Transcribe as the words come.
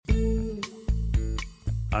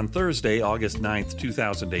On Thursday, August 9th,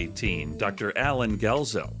 2018, Dr. Alan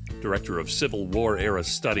Guelzo, Director of Civil War-era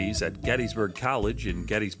Studies at Gettysburg College in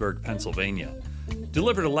Gettysburg, Pennsylvania,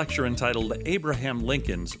 delivered a lecture entitled Abraham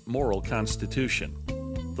Lincoln's Moral Constitution.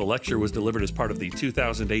 The lecture was delivered as part of the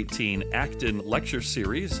 2018 Acton Lecture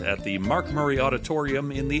Series at the Mark Murray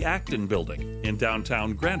Auditorium in the Acton Building in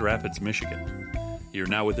downtown Grand Rapids, Michigan. Here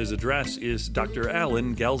now with his address is Dr.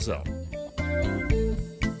 Alan Guelzo.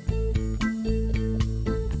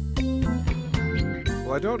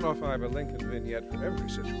 Well, I don't know if I have a Lincoln vignette for every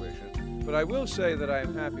situation, but I will say that I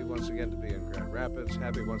am happy once again to be in Grand Rapids,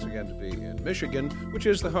 happy once again to be in Michigan, which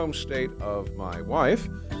is the home state of my wife.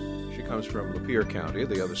 She comes from Lapeer County,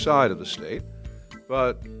 the other side of the state,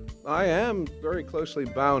 but I am very closely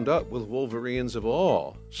bound up with Wolverines of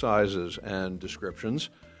all sizes and descriptions.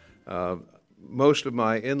 Most of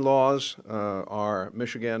my in-laws are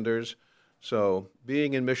Michiganders, so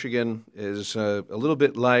being in Michigan is a little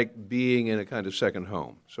bit like being in a kind of second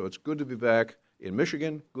home. So it's good to be back in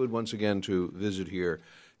Michigan, good once again to visit here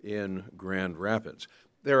in Grand Rapids.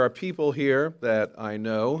 There are people here that I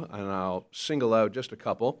know, and I'll single out just a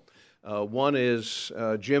couple. One is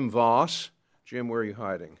Jim Voss. Jim, where are you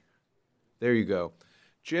hiding? There you go.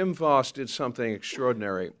 Jim Voss did something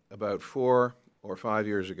extraordinary about 4 or 5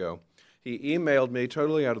 years ago. He emailed me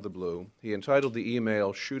totally out of the blue. He entitled the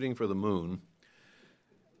email Shooting for the Moon.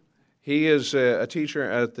 He is a teacher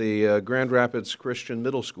at the Grand Rapids Christian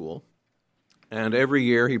Middle School, and every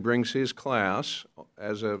year he brings his class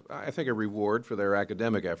as I think a reward for their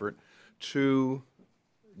academic effort to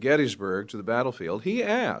Gettysburg, to the battlefield. He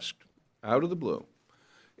asked, out of the blue,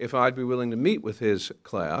 if I'd be willing to meet with his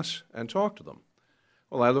class and talk to them.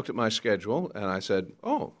 Well, I looked at my schedule and I said,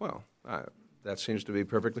 that seems to be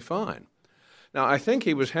perfectly fine. Now, I think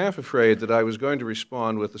he was half afraid that I was going to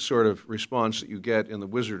respond with the sort of response that you get in The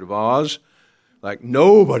Wizard of Oz, like,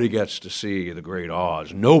 nobody gets to see the great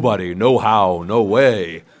Oz. Nobody, no how, no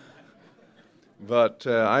way. But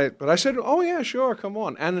I said, oh, yeah, sure, come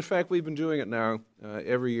on. And, in fact, we've been doing it now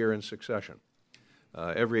every year in succession,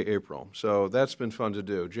 every April. So that's been fun to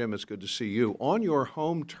do. Jim, it's good to see you on your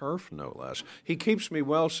home turf, no less. He keeps me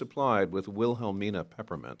well supplied with Wilhelmina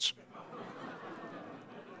peppermints.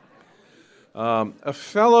 A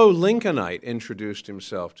fellow Lincolnite introduced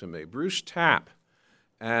himself to me, Bruce Tapp,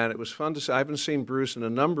 and it was fun to see. I haven't seen Bruce in a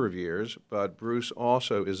number of years, but Bruce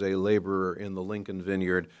also is a laborer in the Lincoln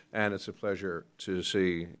Vineyard, and it's a pleasure to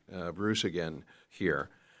see Bruce again here.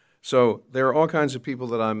 So there are all kinds of people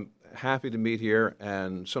that I'm happy to meet here,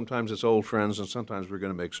 and sometimes it's old friends, and sometimes we're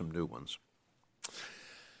going to make some new ones.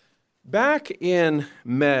 Back in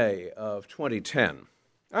May of 2010,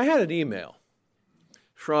 I had an email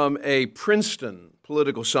from a Princeton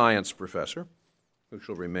political science professor, who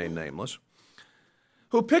shall remain nameless,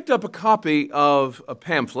 who picked up a copy of a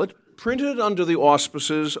pamphlet printed under the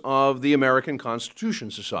auspices of the American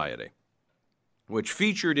Constitution Society, which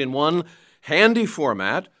featured in one handy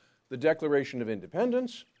format the Declaration of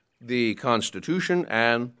Independence, the Constitution,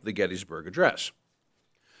 and the Gettysburg Address.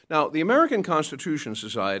 Now, the American Constitution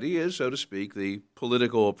Society is, so to speak, the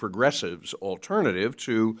political progressives' alternative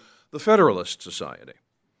to the Federalist Society.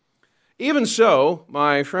 Even so,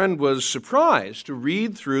 my friend was surprised to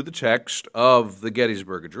read through the text of the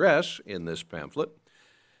Gettysburg Address in this pamphlet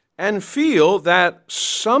and feel that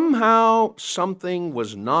somehow something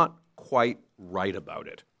was not quite right about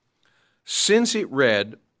it, since it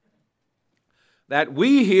read that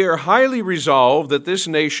we here highly resolve that this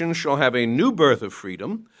nation shall have a new birth of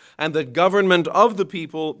freedom, and that government of the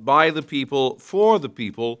people, by the people, for the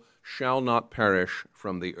people, shall not perish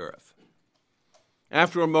from the earth.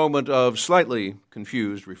 After a moment of slightly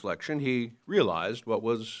confused reflection, he realized what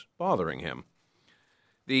was bothering him.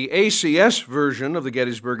 The ACS version of the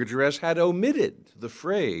Gettysburg Address had omitted the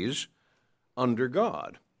phrase, under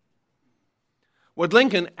God. What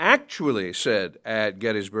Lincoln actually said at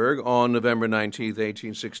Gettysburg on November 19,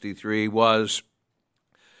 1863, was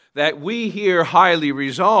that we here highly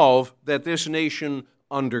resolve that this nation,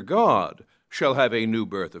 under God, shall have a new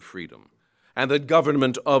birth of freedom, and that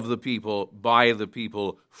government of the people, by the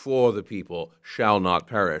people, for the people, shall not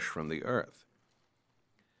perish from the earth.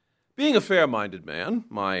 Being a fair-minded man,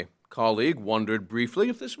 my colleague wondered briefly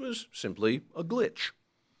if this was simply a glitch.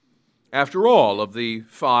 After all, of the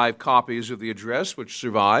 5 copies of the address which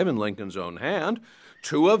survive in Lincoln's own hand,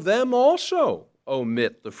 2 of them also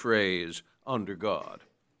omit the phrase, under God.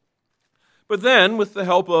 But then, with the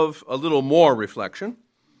help of a little more reflection,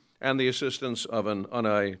 and the assistance of an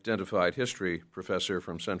unidentified history professor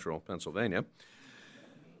from central Pennsylvania,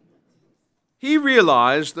 he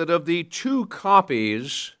realized that of the 2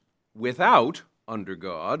 copies without under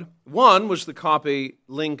God. One was the copy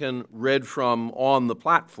Lincoln read from on the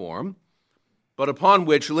platform, but upon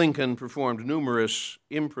which Lincoln performed numerous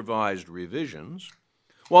improvised revisions,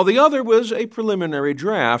 while the other was a preliminary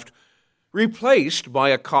draft replaced by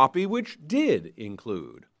a copy which did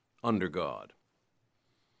include under God.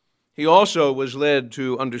 He also was led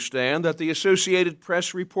to understand that the Associated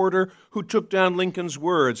Press reporter who took down Lincoln's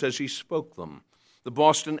words as he spoke them, the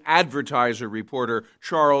Boston Advertiser reporter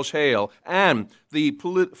Charles Hale, and the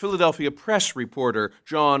Philadelphia Press reporter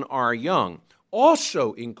John R. Young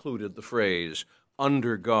also included the phrase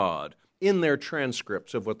under God in their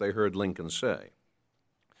transcripts of what they heard Lincoln say.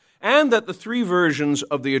 And that the three versions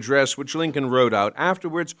of the address which Lincoln wrote out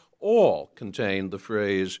afterwards all contained the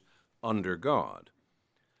phrase under God.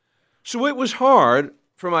 So it was hard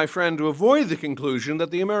for my friend to avoid the conclusion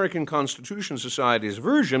that the American Constitution Society's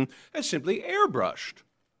version had simply airbrushed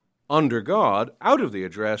under God out of the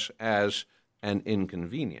address as an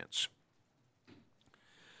inconvenience.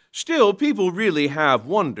 Still, people really have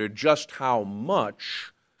wondered just how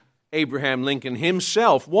much Abraham Lincoln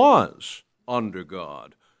himself was under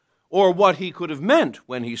God, or what he could have meant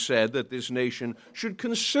when he said that this nation should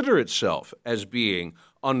consider itself as being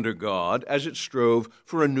under God as it strove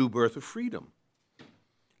for a new birth of freedom.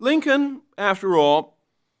 Lincoln, after all,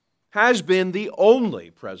 has been the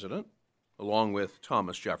only president, along with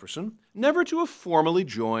Thomas Jefferson, never to have formally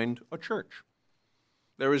joined a church.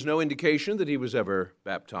 There is no indication that he was ever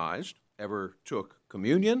baptized, ever took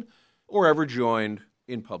communion, or ever joined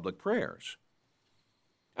in public prayers.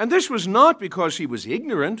 And this was not because he was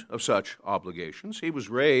ignorant of such obligations. He was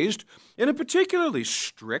raised in a particularly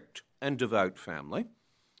strict and devout family.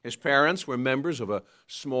 His parents were members of a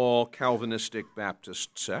small Calvinistic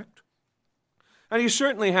Baptist sect. And he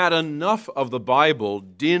certainly had enough of the Bible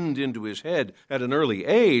dinned into his head at an early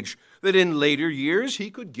age that in later years he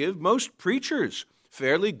could give most preachers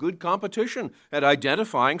fairly good competition at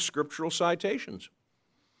identifying scriptural citations.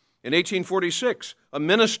 In 1846, a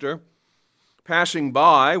minister passing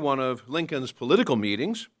by one of Lincoln's political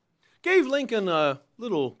meetings gave Lincoln a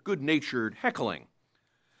little good-natured heckling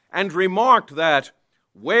and remarked that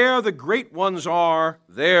where the great ones are,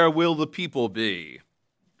 there will the people be.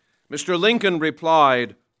 Mr. Lincoln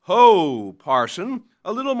replied, "Ho, parson,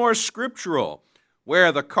 a little more scriptural.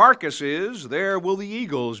 Where the carcass is, there will the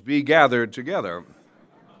eagles be gathered together."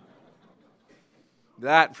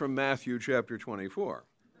 That from Matthew chapter 24.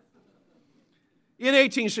 In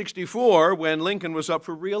 1864, when Lincoln was up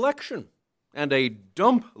for re-election, and a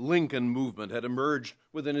Dump Lincoln movement had emerged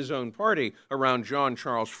within his own party around John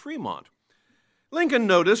Charles Fremont, Lincoln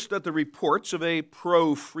noticed that the reports of a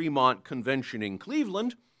pro-Fremont convention in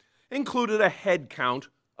Cleveland included a head count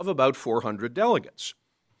of about 400 delegates.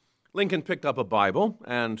 Lincoln picked up a Bible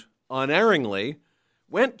and, unerringly,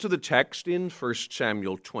 went to the text in 1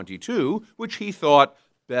 Samuel 22, which he thought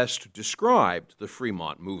best described the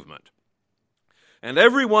Fremont movement. And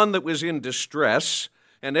everyone that was in distress,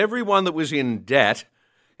 and everyone that was in debt,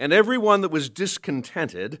 and everyone that was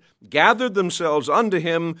discontented gathered themselves unto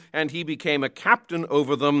him, and he became a captain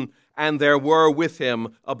over them, and there were with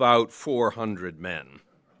him about 400 men.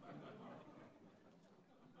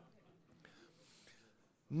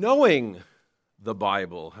 Knowing the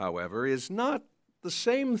Bible, however, is not the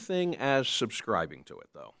same thing as subscribing to it,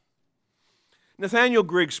 though. Nathaniel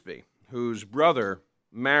Grigsby, whose brother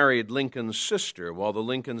married Lincoln's sister while the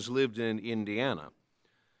Lincolns lived in Indiana,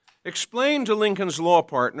 explained to Lincoln's law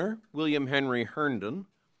partner, William Henry Herndon,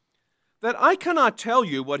 that I cannot tell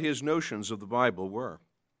you what his notions of the Bible were.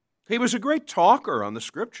 He was a great talker on the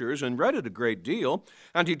Scriptures and read it a great deal,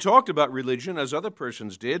 and he talked about religion as other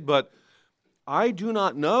persons did, but I do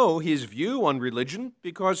not know his view on religion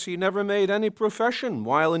because he never made any profession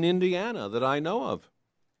while in Indiana that I know of.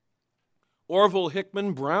 Orville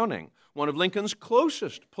Hickman Browning, one of Lincoln's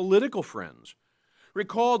closest political friends,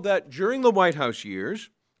 recalled that during the White House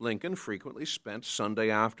years, Lincoln frequently spent Sunday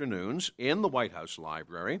afternoons in the White House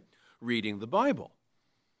library reading the Bible.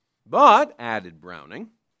 But, added Browning,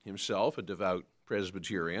 himself a devout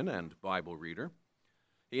Presbyterian and Bible reader,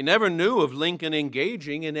 he never knew of Lincoln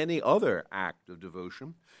engaging in any other act of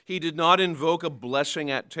devotion. He did not invoke a blessing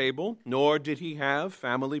at table, nor did he have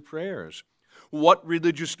family prayers. What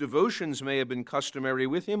religious devotions may have been customary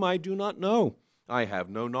with him, I do not know. I have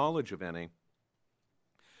no knowledge of any.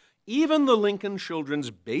 Even the Lincoln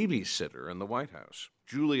children's babysitter in the White House,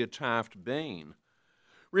 Julia Taft Bain,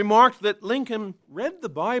 remarked that Lincoln read the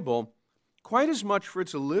Bible quite as much for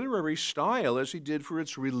its literary style as he did for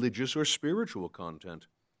its religious or spiritual content.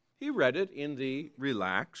 He read it in the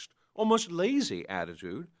relaxed, almost lazy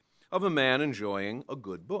attitude of a man enjoying a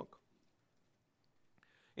good book.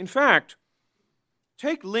 In fact,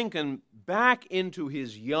 Take Lincoln back into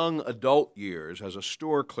his young adult years as a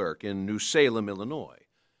store clerk in New Salem, Illinois,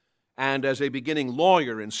 and as a beginning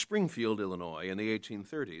lawyer in Springfield, Illinois in the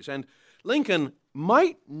 1830s. And Lincoln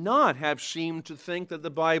might not have seemed to think that the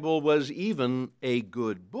Bible was even a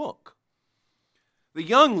good book. The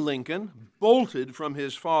young Lincoln bolted from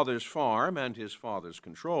his father's farm and his father's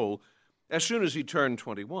control as soon as he turned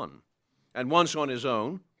 21. And once on his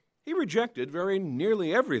own, he rejected very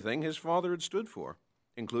nearly everything his father had stood for,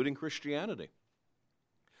 including Christianity.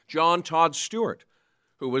 John Todd Stewart,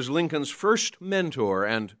 who was Lincoln's first mentor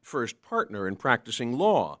and first partner in practicing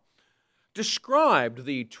law, described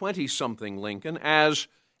the 20-something Lincoln as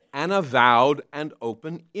an avowed and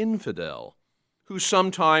open infidel who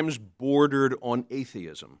sometimes bordered on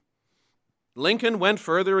atheism. Lincoln went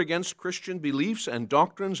further against Christian beliefs and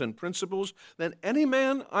doctrines and principles than any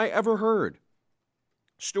man I ever heard.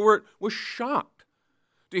 Stewart was shocked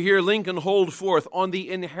to hear Lincoln hold forth on the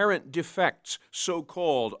inherent defects,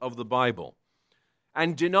 so-called, of the Bible,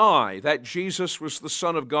 and deny that Jesus was the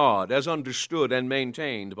Son of God as understood and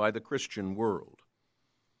maintained by the Christian world.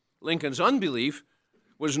 Lincoln's unbelief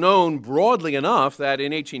was known broadly enough that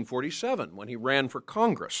in 1847, when he ran for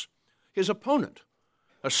Congress, his opponent,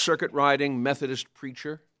 a circuit-riding Methodist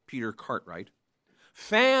preacher, Peter Cartwright,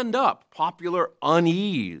 fanned up popular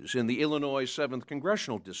unease in the Illinois 7th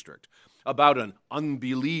Congressional District about an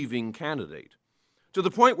unbelieving candidate, to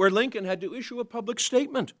the point where Lincoln had to issue a public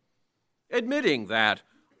statement admitting that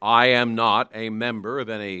I am not a member of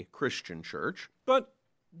any Christian church, but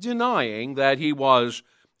denying that he was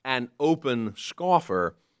an open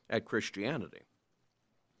scoffer at Christianity.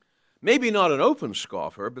 Maybe not an open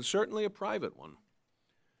scoffer, but certainly a private one.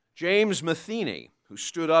 James Matheny, who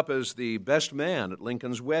stood up as the best man at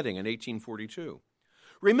Lincoln's wedding in 1842,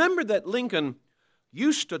 remembered that Lincoln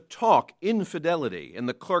used to talk infidelity in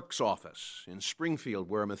the clerk's office in Springfield,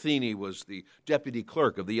 where Matheny was the deputy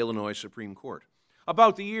clerk of the Illinois Supreme Court,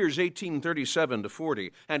 about the years 1837 to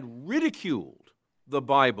 40, and ridiculed the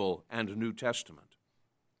Bible and New Testament.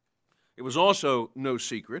 It was also no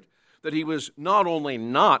secret that he was not only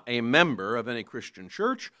not a member of any Christian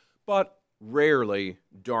church, but rarely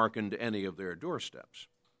darkened any of their doorsteps.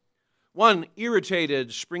 One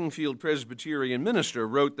irritated Springfield Presbyterian minister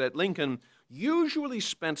wrote that Lincoln usually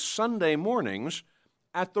spent Sunday mornings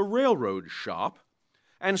at the railroad shop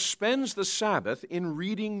and spends the Sabbath in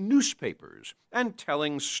reading newspapers and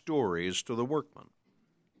telling stories to the workmen.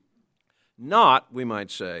 Not, we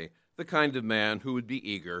might say, the kind of man who would be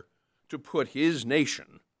eager to put his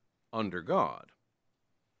nation under God.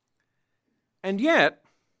 And yet,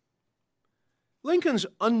 Lincoln's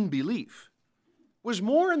unbelief was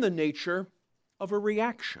more in the nature of a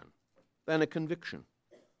reaction than a conviction.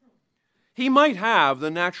 He might have the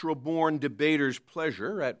natural-born debater's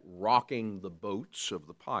pleasure at rocking the boats of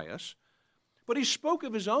the pious, but he spoke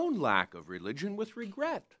of his own lack of religion with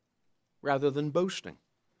regret rather than boasting.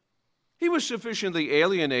 He was sufficiently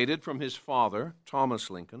alienated from his father, Thomas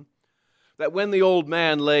Lincoln, that when the old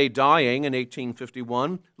man lay dying in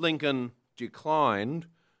 1851, Lincoln declined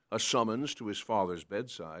a summons to his father's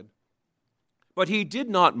bedside. But he did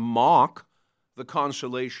not mock the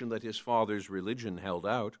consolation that his father's religion held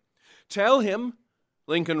out. Tell him,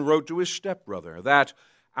 Lincoln wrote to his stepbrother, that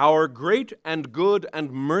our great and good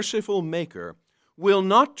and merciful Maker will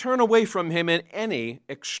not turn away from him in any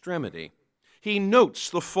extremity. He notes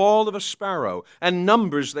the fall of a sparrow and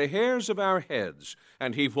numbers the hairs of our heads,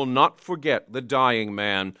 and he will not forget the dying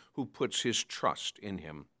man who puts his trust in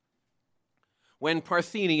him. When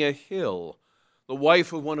Parthenia Hill, the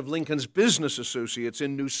wife of one of Lincoln's business associates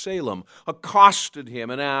in New Salem, accosted him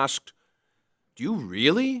and asked, "Do you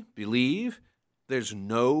really believe there's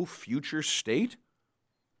no future state?"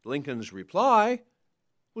 Lincoln's reply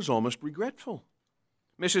was almost regretful.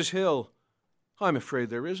 "Mrs. Hill, I'm afraid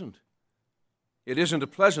there isn't. It isn't a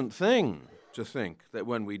pleasant thing to think that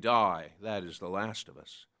when we die, that is the last of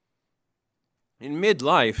us." In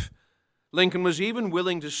midlife, Lincoln was even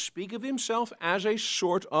willing to speak of himself as a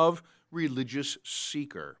sort of religious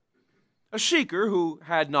seeker, a seeker who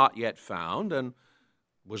had not yet found and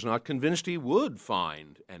was not convinced he would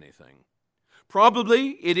find anything.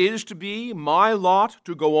 Probably it is to be my lot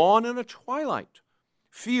to go on in a twilight,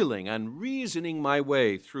 feeling and reasoning my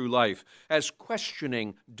way through life as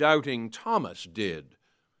questioning, doubting Thomas did,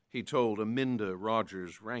 he told Aminda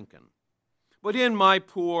Rogers Rankin. But in my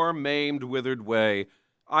poor, maimed, withered way,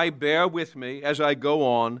 I bear with me, as I go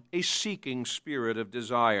on, a seeking spirit of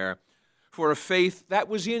desire for a faith that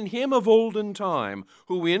was in him of olden time,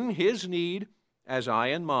 who in his need, as I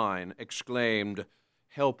in mine, exclaimed,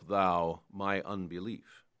 "Help thou my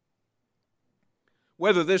unbelief."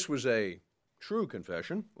 Whether this was a True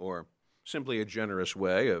confession, or simply a generous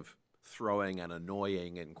way of throwing an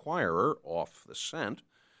annoying inquirer off the scent,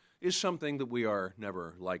 is something that we are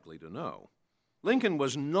never likely to know. Lincoln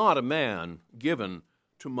was not a man given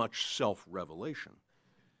to much self-revelation.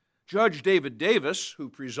 Judge David Davis, who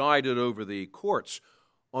presided over the courts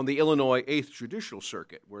on the Illinois 8th Judicial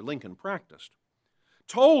Circuit, where Lincoln practiced,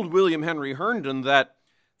 told William Henry Herndon that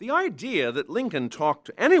the idea that Lincoln talked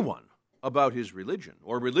to anyone about his religion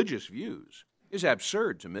or religious views is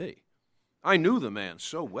absurd to me. I knew the man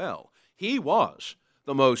so well. He was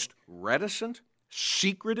the most reticent,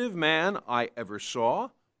 secretive man I ever saw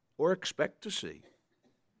or expect to see.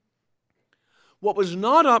 What was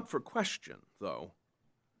not up for question, though,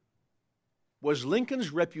 was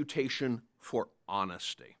Lincoln's reputation for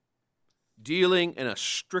honesty, dealing in a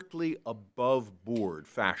strictly above-board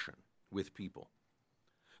fashion with people.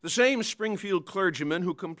 The same Springfield clergyman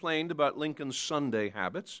who complained about Lincoln's Sunday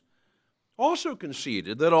habits also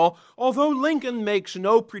conceded that although Lincoln makes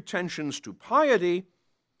no pretensions to piety,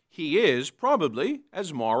 he is probably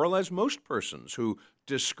as moral as most persons who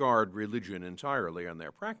discard religion entirely in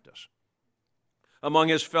their practice. Among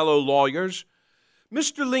his fellow lawyers,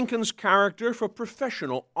 Mr. Lincoln's character for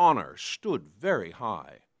professional honor stood very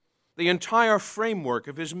high. The entire framework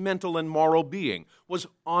of his mental and moral being was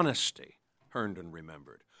honesty, Herndon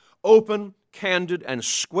remembered. Open, candid, and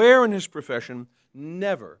square in his profession,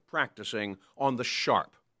 never practicing on the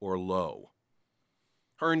sharp or low.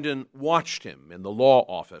 Herndon watched him in the law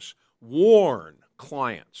office warn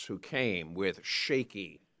clients who came with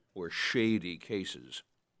shaky or shady cases.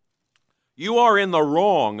 You are in the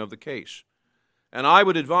wrong of the case, and I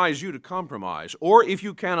would advise you to compromise, or if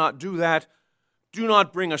you cannot do that, do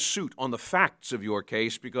not bring a suit on the facts of your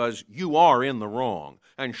case because you are in the wrong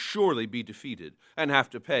and surely be defeated and have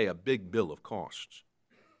to pay a big bill of costs.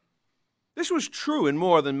 This was true in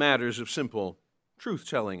more than matters of simple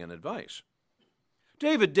truth-telling and advice.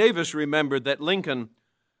 David Davis remembered that Lincoln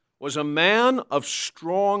was a man of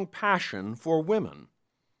strong passion for women,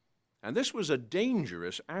 and this was a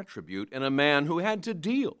dangerous attribute in a man who had to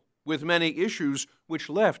deal with many issues which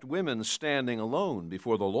left women standing alone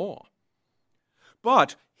before the law.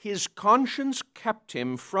 But his conscience kept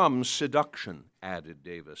him from seduction, added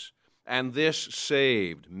Davis, and this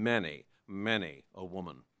saved many, many a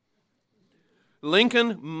woman.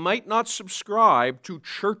 Lincoln might not subscribe to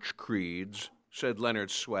church creeds, said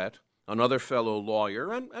Leonard Swett, another fellow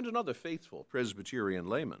lawyer and another faithful Presbyterian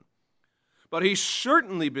layman, but he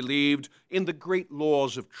certainly believed in the great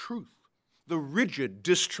laws of truth, the rigid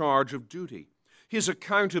discharge of duty, his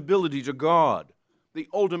accountability to God, the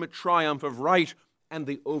ultimate triumph of right, and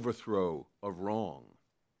the overthrow of wrong.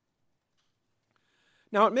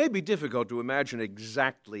 Now, it may be difficult to imagine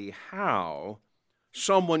exactly how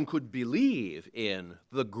someone could believe in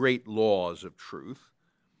the great laws of truth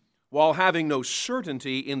while having no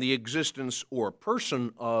certainty in the existence or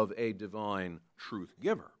person of a divine truth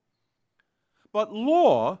giver. But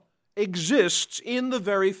law exists in the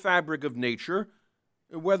very fabric of nature,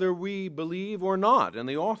 whether we believe or not in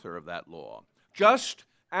the author of that law, just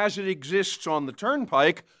as it exists on the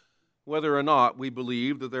turnpike, whether or not we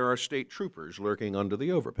believe that there are state troopers lurking under the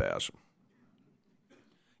overpass.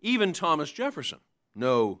 Even Thomas Jefferson,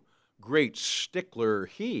 no great stickler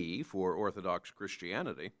he for Orthodox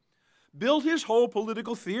Christianity, built his whole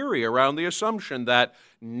political theory around the assumption that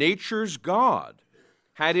nature's God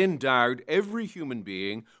had endowed every human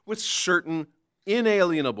being with certain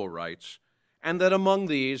inalienable rights, and that among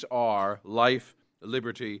these are life,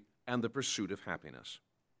 liberty, and the pursuit of happiness.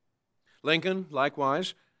 Lincoln,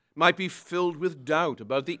 likewise, might be filled with doubt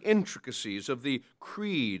about the intricacies of the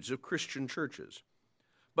creeds of Christian churches,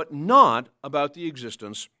 but not about the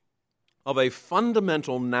existence of a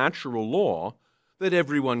fundamental natural law that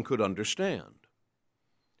everyone could understand.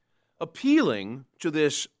 Appealing to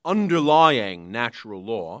this underlying natural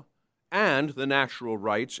law and the natural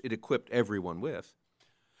rights it equipped everyone with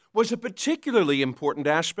was a particularly important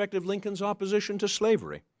aspect of Lincoln's opposition to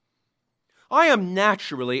slavery. I am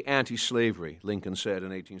naturally anti-slavery, Lincoln said in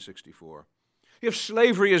 1864. If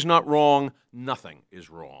slavery is not wrong, nothing is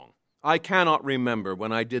wrong. I cannot remember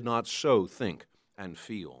when I did not so think and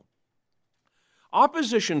feel.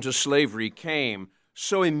 Opposition to slavery came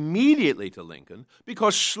so immediately to Lincoln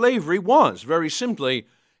because slavery was, very simply,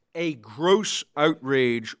 a gross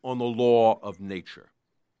outrage on the law of nature.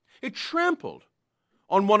 It trampled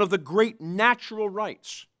on one of the great natural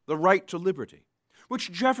rights, the right to liberty,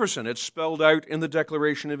 which Jefferson had spelled out in the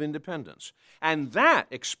Declaration of Independence. And that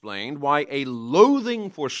explained why a loathing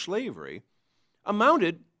for slavery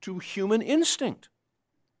amounted to human instinct.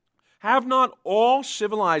 Have not all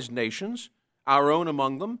civilized nations Our own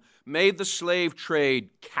among them made the slave trade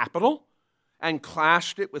capital and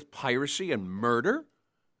classed it with piracy and murder.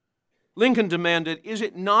 Lincoln demanded, is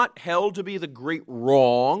it not held to be the great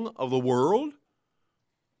wrong of the world?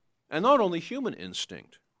 And not only human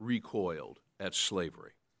instinct recoiled at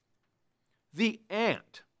slavery. The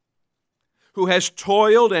ant, who has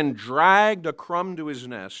toiled and dragged a crumb to his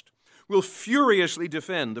nest, will furiously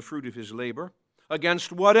defend the fruit of his labor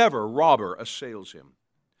against whatever robber assails him.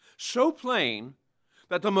 So plain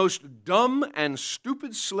that the most dumb and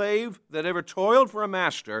stupid slave that ever toiled for a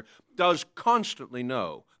master does constantly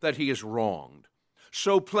know that he is wronged.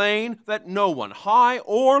 So plain that no one, high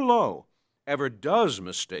or low, ever does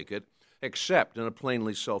mistake it except in a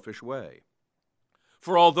plainly selfish way.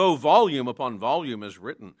 For although volume upon volume is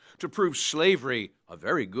written to prove slavery a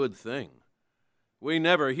very good thing, we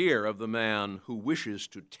never hear of the man who wishes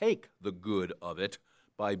to take the good of it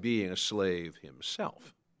by being a slave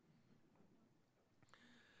himself.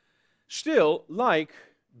 Still, like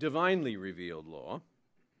divinely revealed law,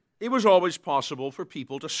 it was always possible for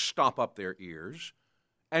people to stop up their ears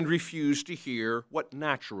and refuse to hear what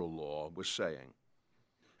natural law was saying.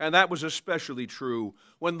 And that was especially true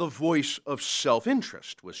when the voice of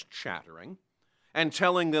self-interest was chattering and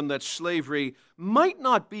telling them that slavery might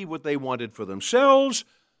not be what they wanted for themselves,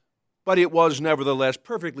 but it was nevertheless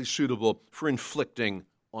perfectly suitable for inflicting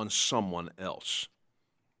on someone else.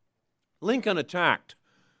 Lincoln attacked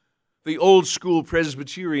the old-school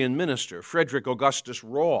Presbyterian minister, Frederick Augustus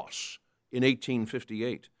Ross, in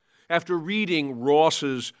 1858, after reading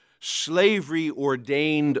Ross's Slavery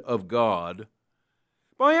Ordained of God,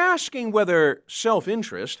 by asking whether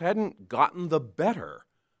self-interest hadn't gotten the better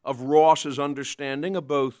of Ross's understanding of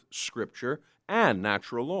both Scripture and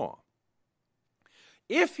natural law.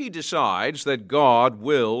 If he decides that God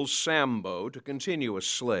wills Sambo to continue a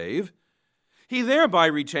slave, he thereby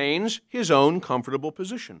retains his own comfortable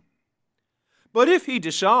position. But if he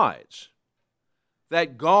decides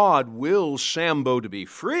that God wills Sambo to be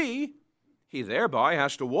free, he thereby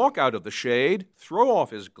has to walk out of the shade, throw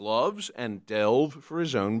off his gloves, and delve for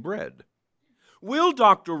his own bread. Will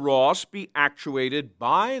Dr. Ross be actuated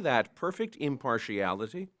by that perfect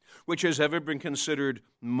impartiality which has ever been considered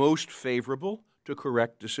most favorable to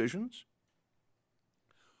correct decisions?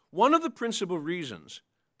 One of the principal reasons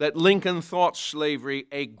that Lincoln thought slavery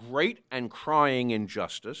a great and crying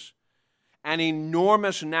injustice, an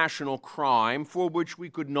enormous national crime for which we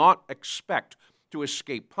could not expect to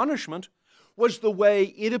escape punishment, was the way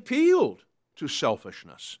it appealed to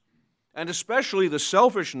selfishness, and especially the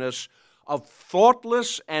selfishness of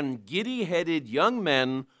thoughtless and giddy-headed young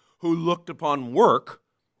men who looked upon work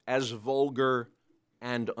as vulgar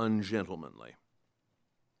and ungentlemanly.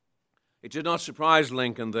 It did not surprise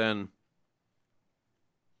Lincoln, then,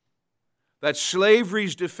 that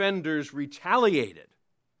slavery's defenders retaliated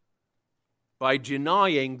by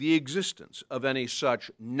denying the existence of any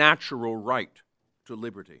such natural right to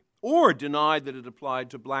liberty, or denied that it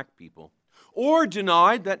applied to black people, or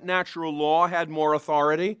denied that natural law had more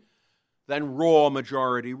authority than raw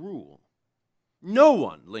majority rule. No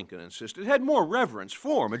one, Lincoln insisted, had more reverence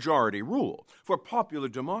for majority rule, for popular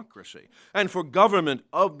democracy, and for government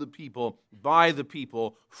of the people, by the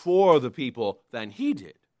people, for the people than he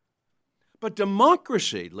did. But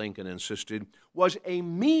democracy, Lincoln insisted, was a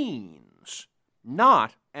means,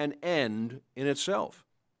 not an end in itself.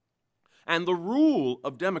 And the rule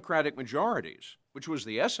of democratic majorities, which was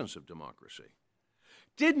the essence of democracy,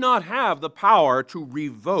 did not have the power to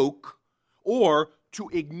revoke or to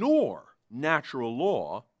ignore natural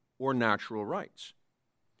law or natural rights.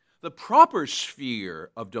 The proper sphere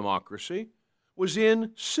of democracy was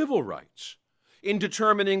in civil rights, in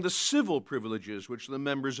determining the civil privileges which the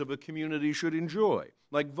members of a community should enjoy,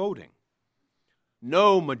 like voting.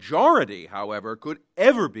 No majority, however, could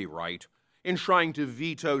ever be right in trying to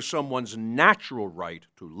veto someone's natural right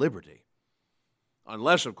to liberty.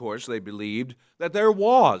 Unless, of course, they believed that there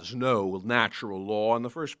was no natural law in the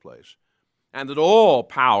first place, and that all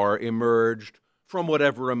power emerged from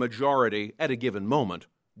whatever a majority at a given moment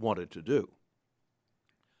wanted to do.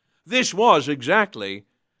 This was exactly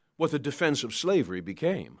what the defense of slavery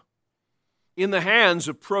became. In the hands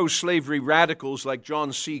of pro-slavery radicals like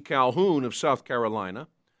John C. Calhoun of South Carolina,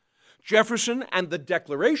 Jefferson and the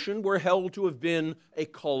Declaration were held to have been a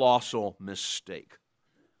colossal mistake.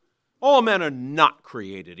 All men are not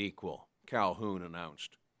created equal, Calhoun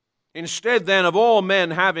announced. Instead, then, of all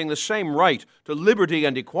men having the same right to liberty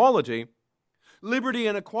and equality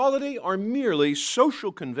are merely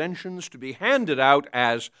social conventions to be handed out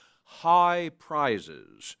as high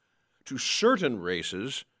prizes to certain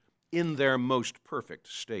races in their most perfect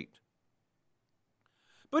state.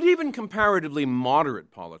 But even comparatively moderate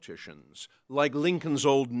politicians, like Lincoln's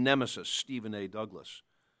old nemesis, Stephen A. Douglas,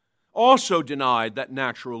 also denied that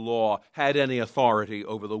natural law had any authority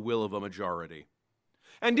over the will of a majority.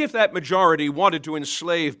 And if that majority wanted to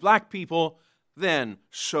enslave black people, then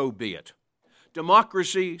so be it.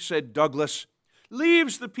 Democracy, said Douglas,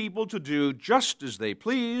 leaves the people to do just as they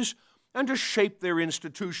please and to shape their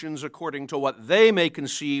institutions according to what they may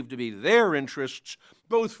conceive to be their interests,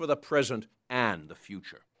 both for the present and the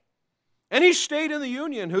future. Any state in the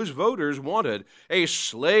Union whose voters wanted a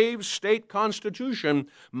slave state constitution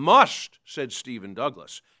must, said Stephen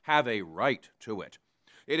Douglas, have a right to it.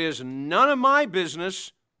 It is none of my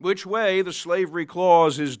business which way the slavery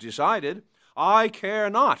clause is decided. I care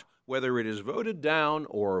not whether it is voted down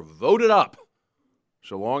or voted up,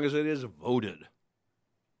 so long as it is voted.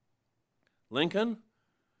 Lincoln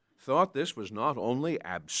thought this was not only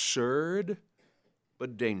absurd,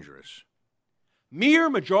 but dangerous. Mere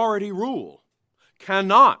majority rule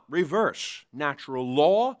cannot reverse natural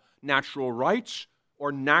law, natural rights,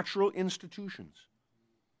 or natural institutions.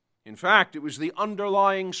 In fact, it was the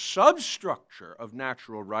underlying substructure of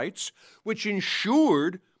natural rights which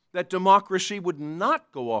ensured that democracy would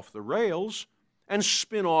not go off the rails and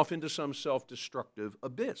spin off into some self-destructive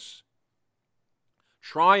abyss.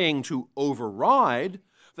 Trying to override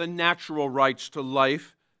the natural rights to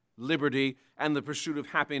life, liberty, and the pursuit of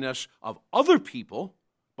happiness of other people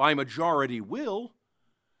by majority will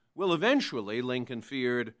eventually, Lincoln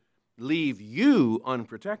feared, leave you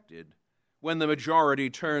unprotected when the majority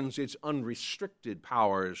turns its unrestricted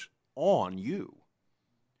powers on you.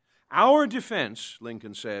 Our defense,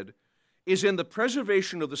 Lincoln said, is in the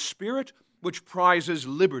preservation of the spirit which prizes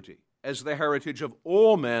liberty as the heritage of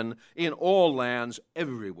all men in all lands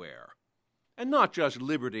everywhere, and not just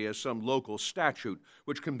liberty as some local statute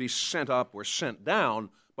which can be sent up or sent down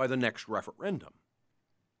by the next referendum.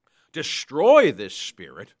 Destroy this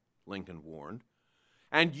spirit, Lincoln warned,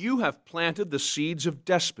 and you have planted the seeds of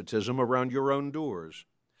despotism around your own doors.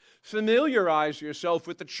 Familiarize yourself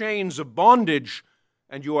with the chains of bondage,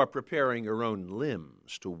 and you are preparing your own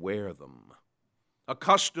limbs to wear them.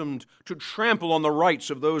 Accustomed to trample on the rights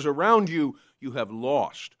of those around you, you have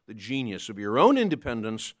lost the genius of your own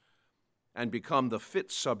independence and become the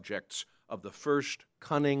fit subjects of the first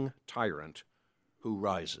cunning tyrant who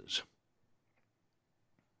rises.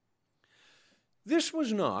 This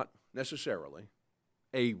was not necessarily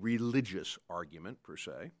a religious argument per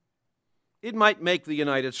se. It might make the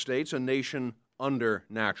United States a nation under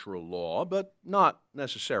natural law, but not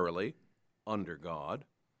necessarily under God.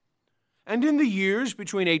 And in the years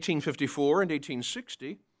between 1854 and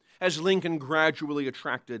 1860, as Lincoln gradually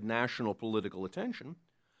attracted national political attention,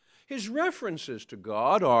 his references to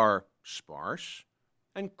God are sparse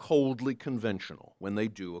and coldly conventional when they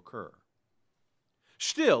do occur.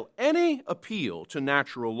 Still, any appeal to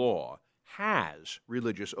natural law has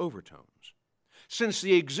religious overtones, since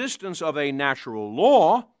the existence of a natural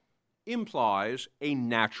law implies a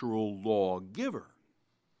natural lawgiver.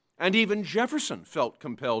 And even Jefferson felt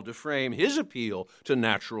compelled to frame his appeal to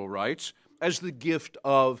natural rights as the gift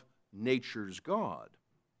of nature's God.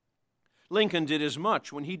 Lincoln did as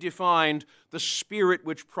much when he defined the spirit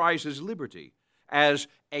which prizes liberty as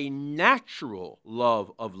a natural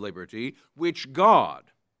love of liberty which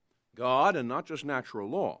God, and not just natural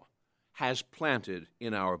law, has planted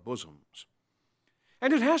in our bosoms.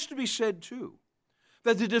 And it has to be said, too,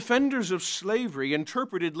 that the defenders of slavery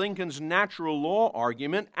interpreted Lincoln's natural law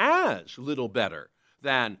argument as little better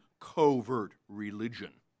than covert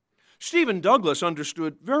religion. Stephen Douglas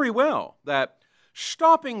understood very well that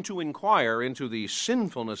stopping to inquire into the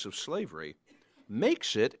sinfulness of slavery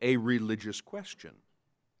makes it a religious question.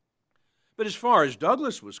 But as far as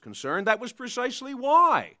Douglas was concerned, that was precisely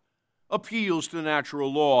why appeals to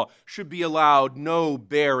natural law should be allowed no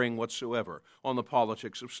bearing whatsoever on the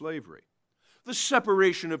politics of slavery. The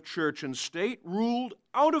separation of church and state ruled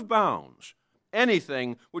out of bounds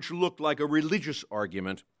anything which looked like a religious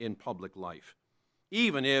argument in public life,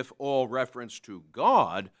 even if all reference to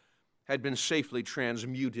God had been safely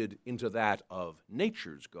transmuted into that of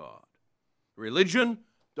nature's God. Religion,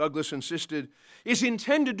 Douglas insisted, is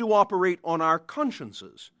intended to operate on our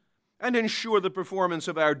consciences and ensure the performance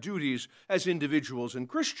of our duties as individuals and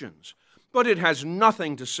Christians, but it has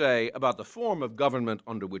nothing to say about the form of government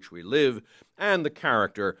under which we live and the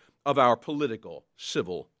character of our political,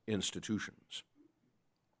 civil institutions.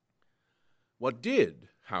 What did,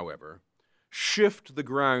 however, shift the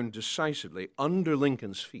ground decisively under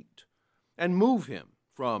Lincoln's feet and move him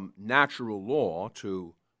from natural law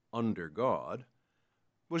to under God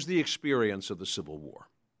was the experience of the Civil War.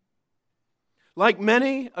 Like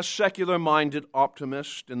many a secular-minded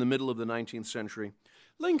optimist in the middle of the 19th century,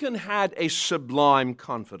 Lincoln had a sublime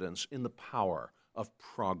confidence in the power of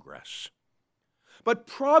progress. But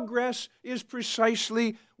progress is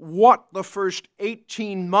precisely what the first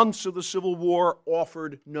 18 months of the Civil War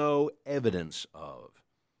offered no evidence of.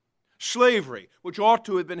 Slavery, which ought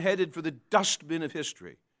to have been headed for the dustbin of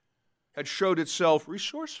history, had showed itself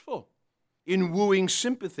resourceful in wooing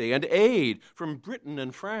sympathy and aid from Britain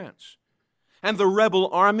and France. And the rebel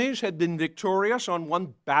armies had been victorious on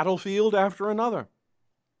one battlefield after another.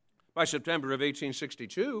 By September of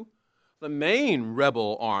 1862, the main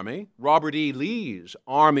rebel army, Robert E. Lee's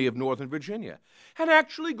Army of Northern Virginia, had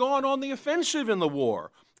actually gone on the offensive in the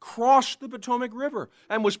war, crossed the Potomac River,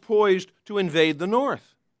 and was poised to invade the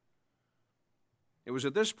North. It was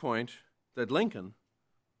at this point that Lincoln,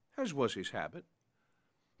 as was his habit,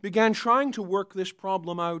 began trying to work this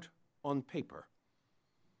problem out on paper.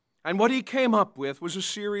 And what he came up with was a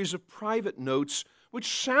series of private notes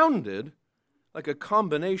which sounded like a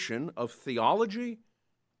combination of theology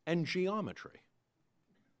and geometry.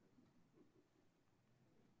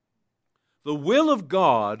 The will of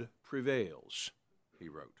God prevails, he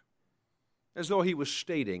wrote, as though he was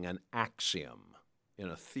stating an axiom in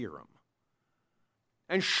a theorem.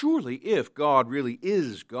 And surely if God really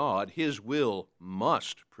is God, his will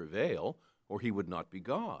must prevail, or he would not be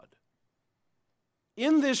God.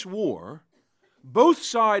 In this war, both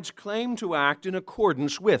sides claim to act in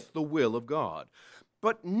accordance with the will of God,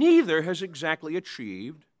 but neither has exactly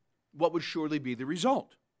achieved what would surely be the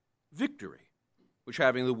result, victory, which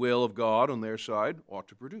having the will of God on their side ought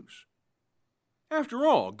to produce. After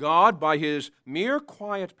all, God, by his mere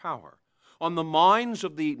quiet power on the minds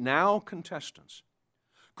of the now contestants,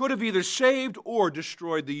 could have either saved or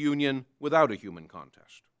destroyed the Union without a human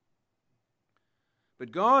contest.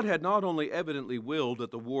 But God had not only evidently willed that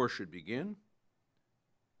the war should begin,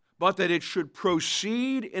 but that it should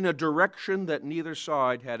proceed in a direction that neither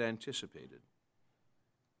side had anticipated.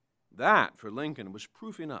 That, for Lincoln, was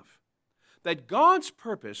proof enough that God's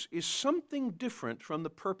purpose is something different from the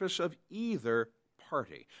purpose of either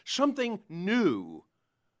party, something new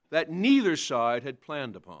that neither side had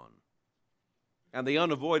planned upon. And the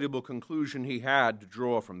unavoidable conclusion he had to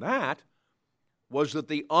draw from that was that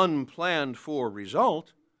the unplanned-for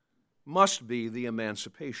result must be the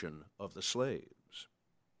emancipation of the slaves.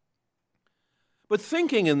 But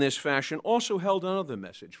thinking in this fashion also held another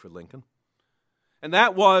message for Lincoln, and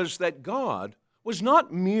that was that God was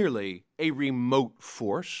not merely a remote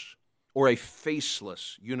force or a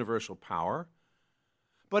faceless universal power,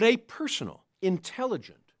 but a personal,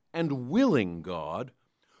 intelligent, and willing God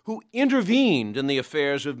who intervened in the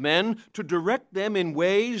affairs of men to direct them in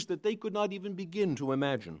ways that they could not even begin to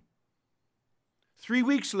imagine. 3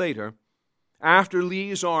 weeks later, after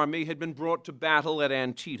Lee's army had been brought to battle at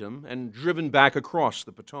Antietam and driven back across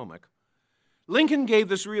the Potomac, Lincoln gave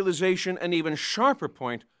this realization an even sharper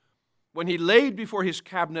point when he laid before his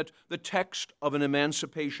cabinet the text of an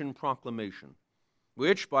Emancipation Proclamation,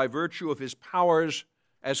 which, by virtue of his powers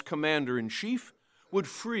as commander-in-chief, would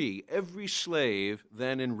free every slave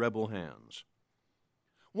then in rebel hands.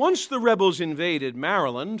 Once the rebels invaded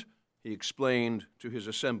Maryland, he explained to his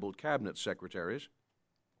assembled cabinet secretaries,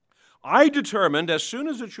 I determined, as soon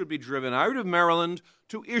as it should be driven out of Maryland,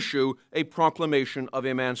 to issue a proclamation of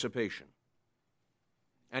emancipation.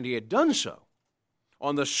 And he had done so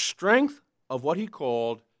on the strength of what he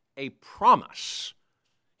called a promise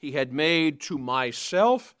he had made to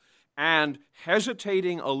myself and,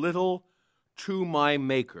 hesitating a little, to my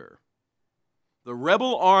Maker. The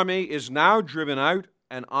rebel army is now driven out,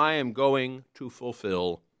 and I am going to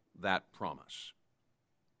fulfill that promise.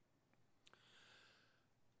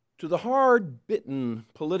 To the hard-bitten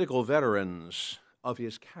political veterans of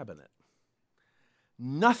his cabinet,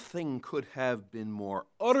 nothing could have been more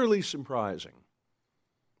utterly surprising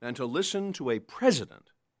than to listen to a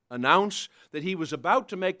president announce that he was about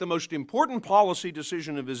to make the most important policy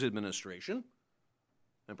decision of his administration,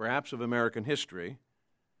 and perhaps of American history,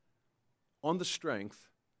 on the strength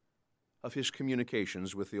of his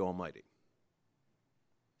communications with the Almighty.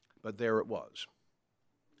 But there it was.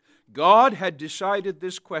 God had decided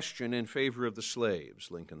this question in favor of the slaves,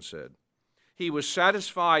 Lincoln said. He was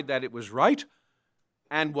satisfied that it was right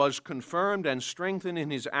and was confirmed and strengthened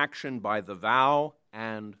in his action by the vow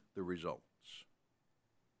and the results.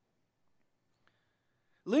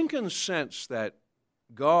 Lincoln sensed that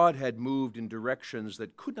God had moved in directions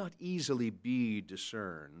that could not easily be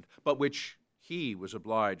discerned, but which he was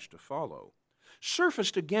obliged to follow,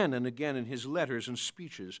 surfaced again and again in his letters and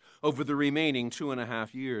speeches over the remaining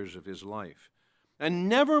 2.5 years of his life, and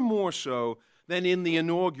never more so than in the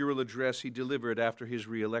inaugural address he delivered after his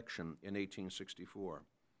re-election in 1864.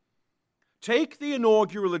 Take the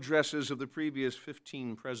inaugural addresses of the previous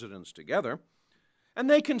 15 presidents together, and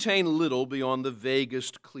they contain little beyond the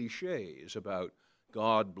vaguest cliches about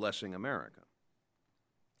God blessing America.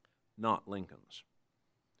 Not Lincoln's.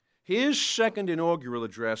 His second inaugural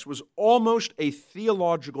address was almost a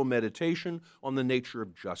theological meditation on the nature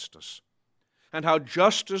of justice, and how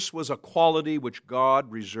justice was a quality which God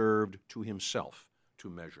reserved to himself to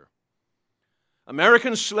measure.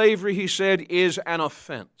 American slavery, he said, is an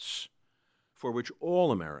offense for which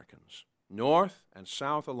all Americans, North and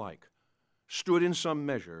South alike, stood in some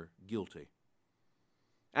measure guilty.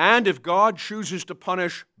 And if God chooses to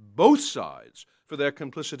punish both sides for their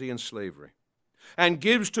complicity in slavery, and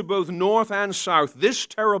gives to both North and South this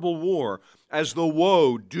terrible war as the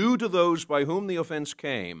woe due to those by whom the offense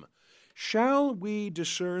came, shall we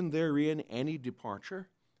discern therein any departure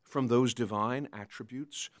from those divine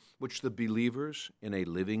attributes which the believers in a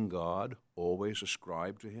living God always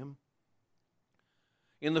ascribe to him?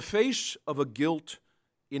 In the face of a guilt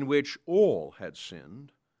in which all had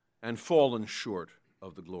sinned and fallen short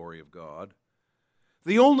of the glory of God,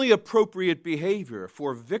 the only appropriate behavior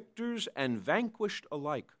for victors and vanquished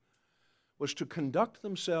alike was to conduct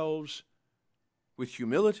themselves with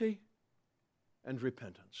humility and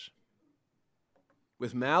repentance,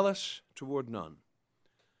 with malice toward none,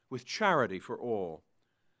 with charity for all,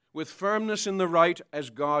 with firmness in the right as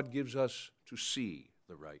God gives us to see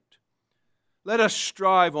the right. Let us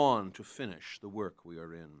strive on to finish the work we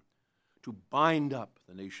are in, to bind up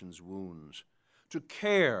the nation's wounds, to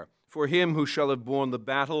care for him who shall have borne the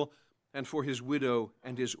battle, and for his widow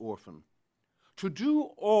and his orphan, to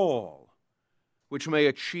do all which may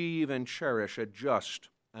achieve and cherish a just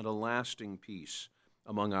and a lasting peace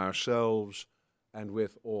among ourselves and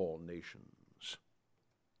with all nations.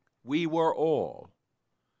 We were all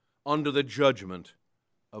under the judgment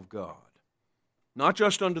of God, not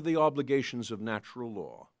just under the obligations of natural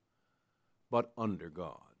law, but under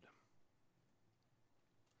God.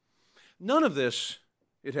 None of this,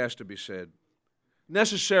 it has to be said,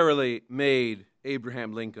 necessarily made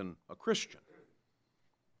Abraham Lincoln a Christian,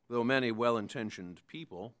 though many well-intentioned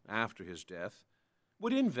people after his death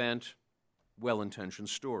would invent well-intentioned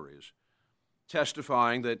stories,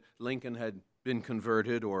 testifying that Lincoln had been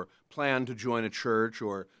converted or planned to join a church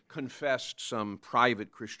or confessed some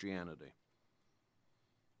private Christianity.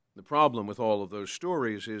 The problem with all of those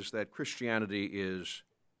stories is that Christianity is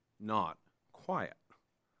not quiet.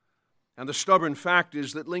 And the stubborn fact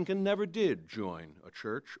is that Lincoln never did join a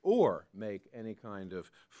church or make any kind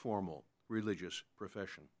of formal religious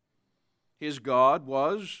profession. His God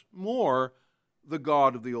was more the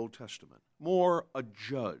God of the Old Testament, more a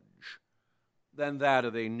judge than that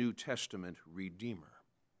of a New Testament redeemer.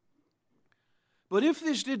 But if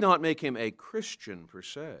this did not make him a Christian per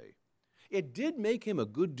se, it did make him a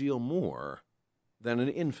good deal more than an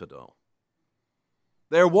infidel.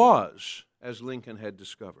 There was, as Lincoln had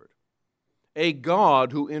discovered, a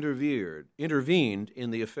God who intervened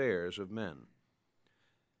in the affairs of men.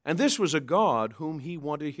 And this was a God whom he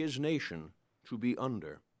wanted his nation to be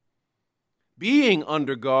under. Being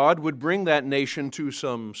under God would bring that nation to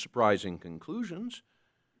some surprising conclusions,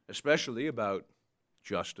 especially about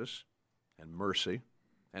justice and mercy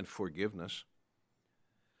and forgiveness.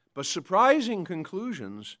 But surprising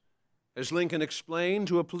conclusions, as Lincoln explained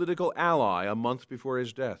to a political ally a month before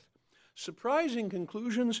his death, surprising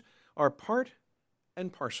conclusions are part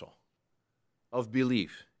and parcel of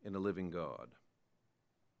belief in a living God.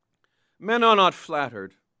 Men are not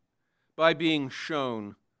flattered by being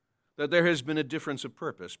shown that there has been a difference of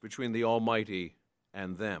purpose between the Almighty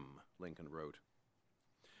and them, Lincoln wrote.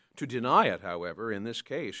 To deny it, however, in this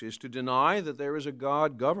case, is to deny that there is a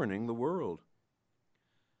God governing the world.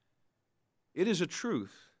 It is a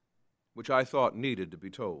truth which I thought needed to be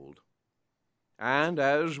told. And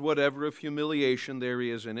as whatever of humiliation there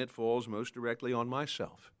is in it falls most directly on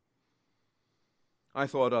myself, I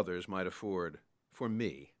thought others might afford for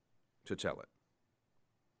me to tell it.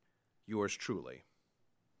 Yours truly,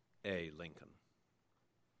 A. Lincoln.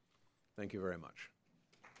 Thank you very much.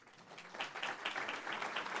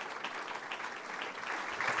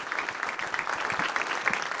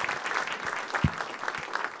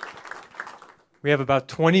 We have about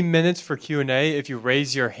 20 minutes for Q&A. If you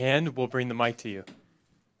raise your hand, we'll bring the mic to you.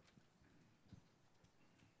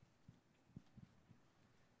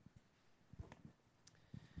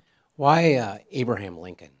 Why Abraham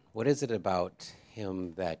Lincoln? What is it about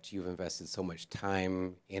him that you've invested so much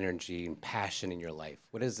time, energy, and passion in your life?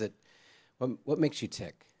 What is it? What makes you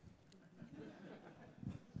tick?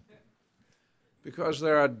 Because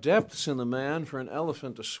there are depths in the man for an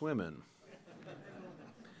elephant to swim in.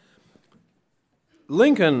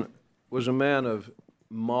 Lincoln was a man of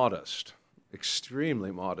modest, extremely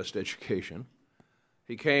modest education.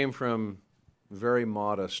 He came from very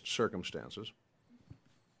modest circumstances.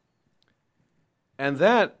 And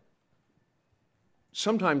that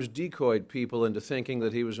sometimes decoyed people into thinking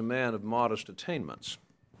that he was a man of modest attainments.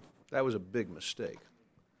 That was a big mistake.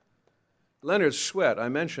 Leonard Swett, I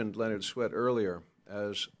mentioned Leonard Swett earlier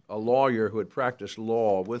as a lawyer who had practiced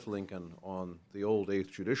law with Lincoln on the old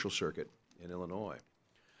 8th Judicial Circuit in Illinois.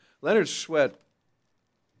 Leonard Swett,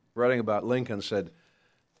 writing about Lincoln, said,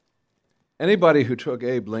 "Anybody who took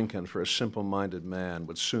Abe Lincoln for a simple-minded man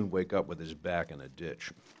would soon wake up with his back in a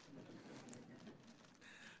ditch."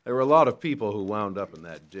 There were a lot of people who wound up in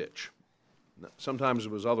that ditch. Sometimes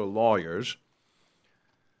it was other lawyers.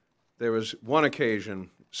 There was one occasion,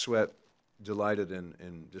 Swett delighted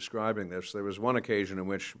in describing this, there was one occasion in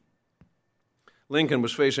which Lincoln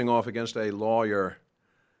was facing off against a lawyer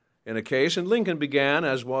in a case, and Lincoln began,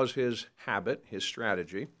 as was his habit, his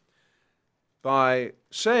strategy, by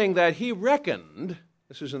saying that he reckoned,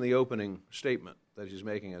 this is in the opening statement that he's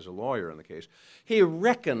making as a lawyer in the case, he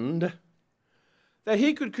reckoned that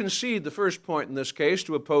he could concede the first point in this case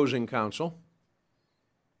to opposing counsel,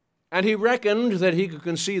 and he reckoned that he could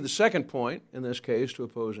concede the second point in this case to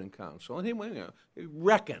opposing counsel. And he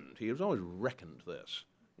reckoned. He was always reckoned this.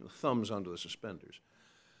 Thumbs under the suspenders.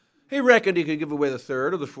 He reckoned he could give away the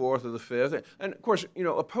third or the fourth or the fifth. And, of course,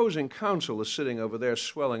 opposing counsel is sitting over there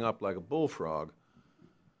swelling up like a bullfrog,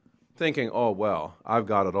 thinking, oh, well, I've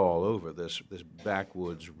got it all over, this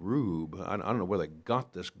backwoods rube. I don't know where they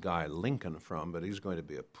got this guy Lincoln from, but he's going to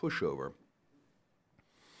be a pushover.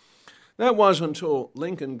 That was until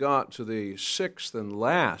Lincoln got to the sixth and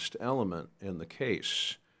last element in the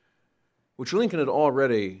case, which Lincoln had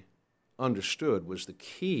already understood was the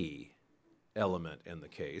key element in the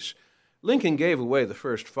case. Lincoln gave away the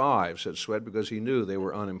first five, said Swett, because he knew they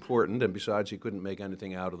were unimportant, and besides, he couldn't make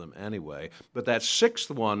anything out of them anyway. But that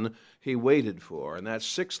sixth one he waited for, and that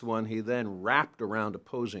sixth one he then wrapped around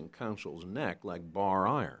opposing counsel's neck like bar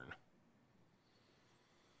iron.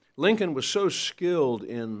 Lincoln was so skilled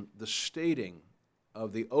in the stating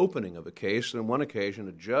of the opening of a case that on one occasion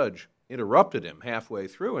a judge interrupted him halfway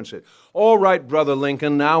through and said, "All right, Brother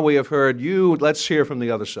Lincoln, now we have heard you. Let's hear from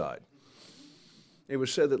the other side." It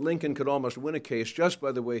was said that Lincoln could almost win a case just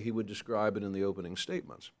by the way he would describe it in the opening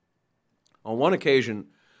statements. On one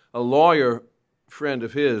occasion, a lawyer friend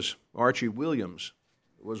of his, Archie Williams,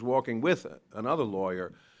 was walking with another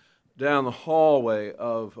lawyer down the hallway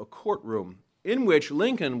of a courtroom in which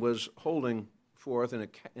Lincoln was holding forth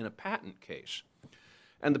in a patent case.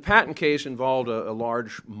 And the patent case involved a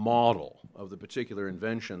large model of the particular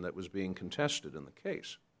invention that was being contested in the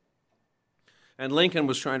case. And Lincoln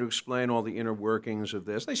was trying to explain all the inner workings of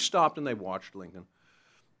this. They stopped and they watched Lincoln.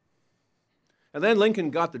 And then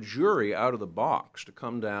Lincoln got the jury out of the box to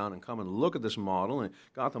come down and come and look at this model, and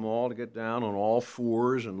got them all to get down on all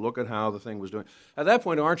fours and look at how the thing was doing. At that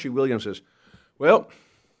point, Archie Williams says, "Well,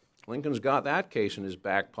 Lincoln's got that case in his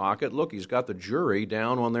back pocket. Look, he's got the jury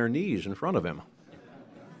down on their knees in front of him."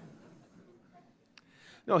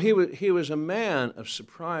 No, he was a man of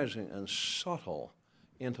surprising and subtle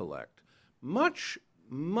intellect, much,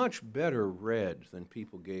 much better read than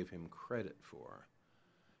people gave him credit for.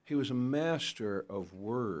 He was a master of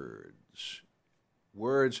words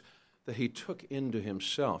that he took into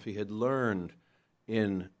himself. He had learned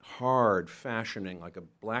in hard fashioning, like a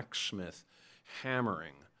blacksmith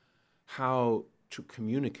hammering, how to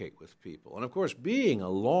communicate with people. And of course, being a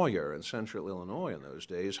lawyer in central Illinois in those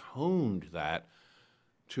days honed that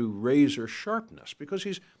to razor sharpness, because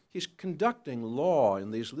he's conducting law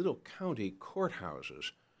in these little county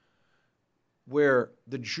courthouses where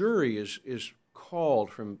the jury is called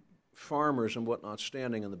from farmers and whatnot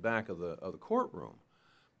standing in the back of the courtroom.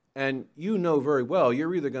 And you know very well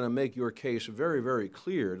you're either going to make your case very, very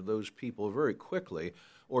clear to those people very quickly,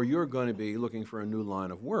 or you're going to be looking for a new line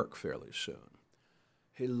of work fairly soon.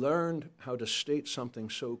 He learned how to state something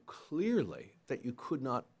so clearly that you could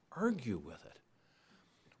not argue with it.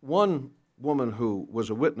 One woman who was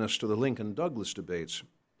a witness to the Lincoln-Douglas debates,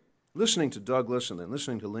 listening to Douglas and then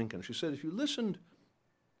listening to Lincoln, she said, if you listened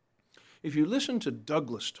to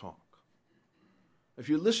Douglas talk, if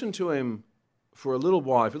you listened to him for a little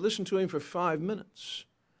while, if you listened to him for 5 minutes,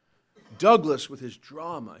 Douglas with his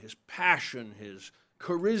drama, his passion, his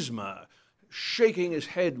charisma, shaking his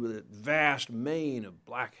head with a vast mane of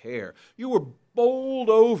black hair, you were bowled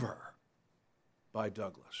over by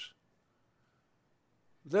Douglas.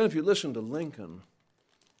 Then if you listen to Lincoln,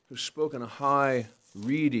 who spoke in a high,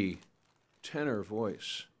 reedy tenor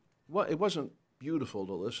voice. It wasn't beautiful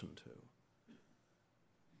to listen to.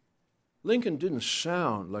 Lincoln didn't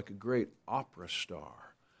sound like a great opera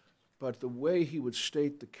star, but the way he would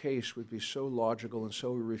state the case would be so logical and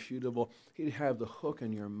so irrefutable. He'd have the hook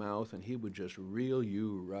in your mouth, and he would just reel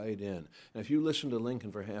you right in. And if you listened to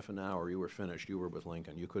Lincoln for half an hour, you were finished. You were with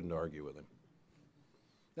Lincoln. You couldn't argue with him.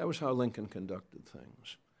 That was how Lincoln conducted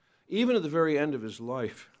things. Even at the very end of his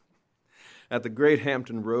life, at the Great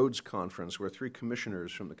Hampton Roads Conference, where 3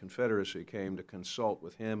 commissioners from the Confederacy came to consult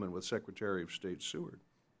with him and with Secretary of State Seward,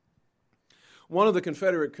 one of the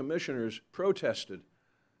Confederate commissioners protested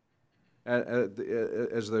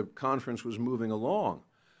as the conference was moving along.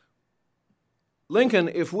 Lincoln,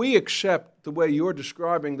 if we accept the way you're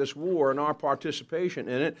describing this war and our participation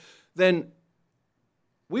in it, then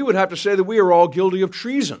we would have to say that we are all guilty of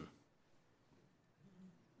treason.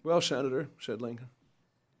 Well, Senator, said Lincoln,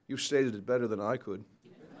 you've stated it better than I could.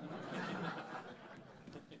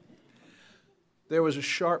 There was a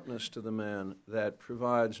sharpness to the man that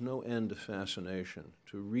provides no end of fascination.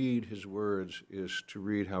 To read his words is to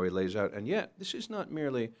read how he lays out. And yet, this is not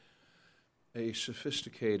merely a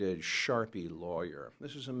sophisticated, sharpie lawyer.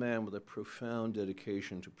 This is a man with a profound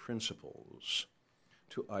dedication to principles,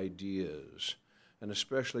 to ideas, and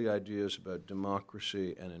especially ideas about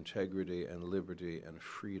democracy and integrity and liberty and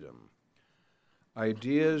freedom.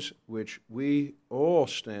 Ideas which we all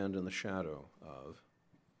stand in the shadow of,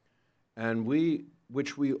 and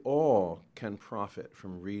which we all can profit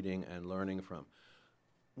from reading and learning from.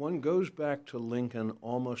 One goes back to Lincoln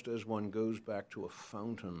almost as one goes back to a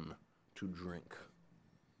fountain to drink.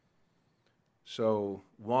 So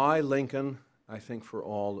why Lincoln? I think for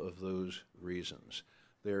all of those reasons.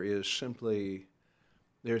 There's simply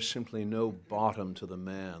no bottom to the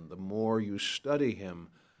man. The more you study him,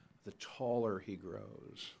 the taller he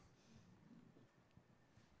grows.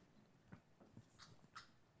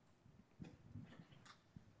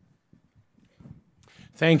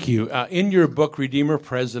 Thank you. In your book, Redeemer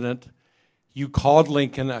President, you called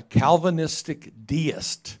Lincoln a Calvinistic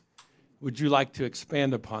deist. Would you like to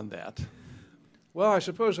expand upon that? Well, I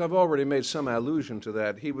suppose I've already made some allusion to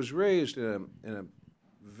that. He was raised in a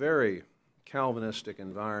very Calvinistic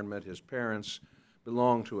environment. His parents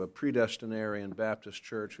belonged to a predestinarian Baptist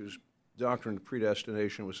church whose doctrine of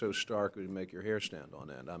predestination was so stark it would make your hair stand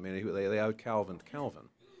on end. I mean, they out-Calvined Calvin.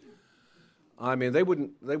 I mean, they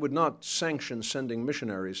would not sanction sending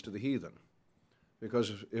missionaries to the heathen,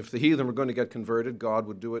 because if the heathen were going to get converted, God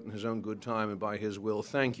would do it in his own good time and by his will.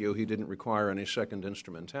 Thank you. He didn't require any second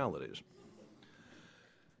instrumentalities.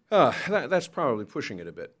 That's probably pushing it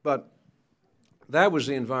a bit, but that was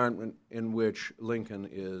the environment in which Lincoln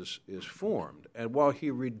is formed. And while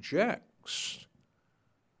he rejects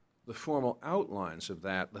the formal outlines of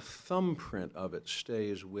that, the thumbprint of it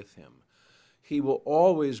stays with him. He will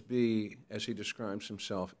always be, as he describes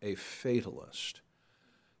himself, a fatalist.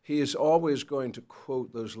 He is always going to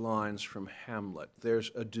quote those lines from Hamlet.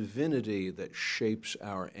 There's a divinity that shapes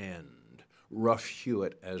our end, rough hew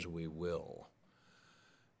it as we will.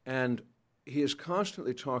 And he is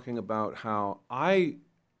constantly talking about how I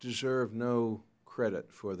deserve no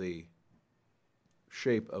credit for the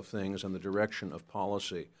shape of things and the direction of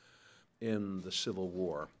policy in the Civil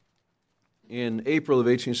War. In April of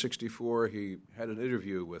 1864, he had an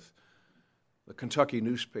interview with the Kentucky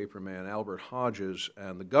newspaperman Albert Hodges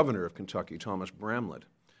and the governor of Kentucky, Thomas Bramlett,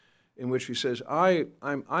 in which he says, I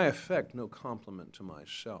affect no compliment to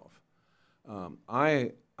myself.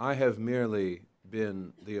 I have merely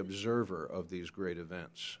been the observer of these great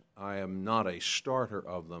events. I am not a starter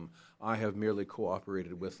of them. I have merely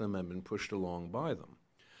cooperated with them and been pushed along by them.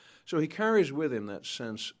 So he carries with him that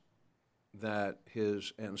sense that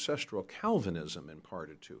his ancestral Calvinism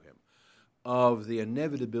imparted to him of the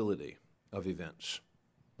inevitability of events,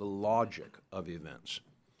 the logic of events.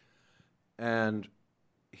 And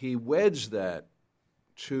he weds that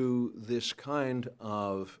to this kind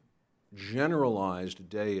of generalized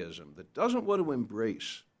deism that doesn't want to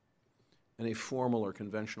embrace any formal or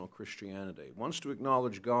conventional Christianity. It wants to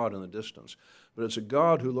acknowledge God in the distance, but it's a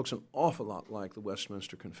God who looks an awful lot like the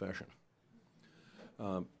Westminster Confession.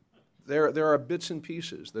 There are bits and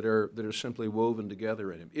pieces that are simply woven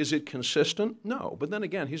together in him. Is it consistent? No. But then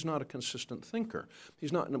again, he's not a consistent thinker.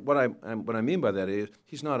 He's not. What I mean by that is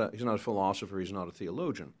he's not a philosopher. He's not a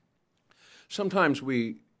theologian. Sometimes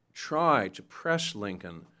we try to press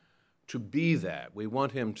Lincoln to be that. We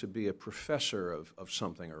want him to be a professor of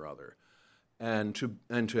something or other, and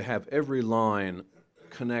to have every line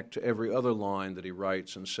connect to every other line that he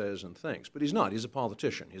writes and says and thinks. But he's not. He's a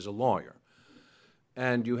politician. He's a lawyer.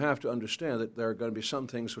 And you have to understand that there are going to be some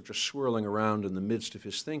things which are swirling around in the midst of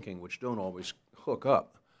his thinking which don't always hook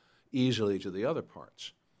up easily to the other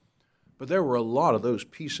parts. But there were a lot of those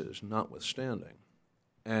pieces notwithstanding.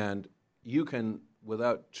 And you can,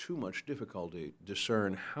 without too much difficulty,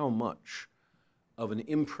 discern how much of an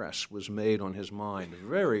impress was made on his mind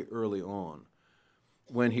very early on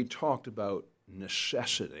when he talked about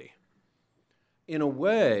necessity in a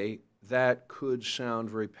way that could sound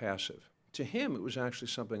very passive. To him, it was actually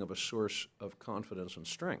something of a source of confidence and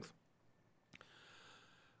strength.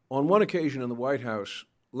 On one occasion in the White House,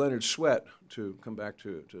 Leonard Swett, to come back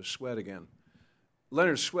to Swett again,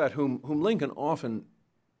 Leonard Swett, whom Lincoln often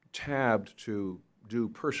tabbed to do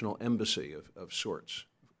personal embassy of sorts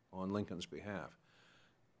on Lincoln's behalf,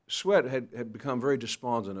 Swett had become very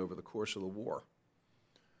despondent over the course of the war.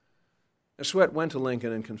 And Swett went to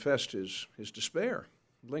Lincoln and confessed his despair.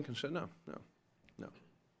 Lincoln said, no.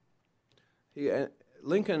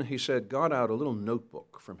 Lincoln, he said, got out a little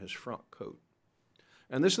notebook from his frock coat.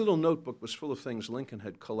 And this little notebook was full of things Lincoln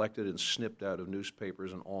had collected and snipped out of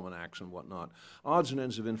newspapers and almanacs and whatnot, odds and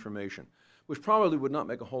ends of information, which probably would not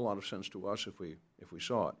make a whole lot of sense to us if we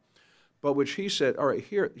saw it. But which he said, all right,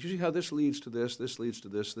 here, you see how this leads to this leads to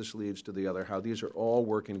this leads to the other, how these are all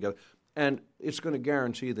working together. And it's going to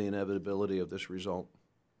guarantee the inevitability of this result.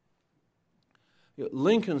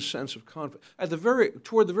 Lincoln's sense of confidence.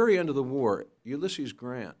 Toward the very end of the war, Ulysses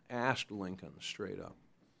Grant asked Lincoln straight up,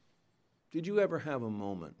 did you ever have a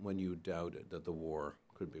moment when you doubted that the war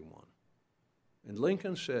could be won? And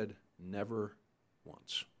Lincoln said, never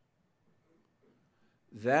once.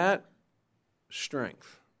 That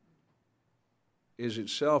strength is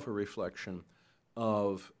itself a reflection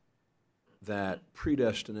of that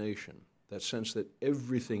predestination, that sense that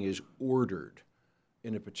everything is ordered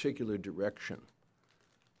in a particular direction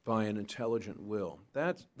by an intelligent will.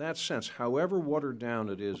 That sense, however watered down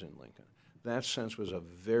it is in Lincoln, that sense was a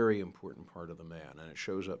very important part of the man, and it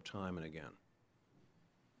shows up time and again.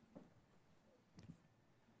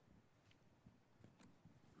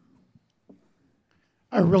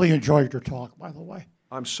 I really enjoyed your talk, by the way.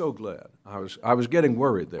 I'm so glad. I was getting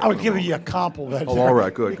worried there. I was giving you a compliment. Oh, all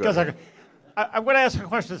right, good. Because I'm going to ask a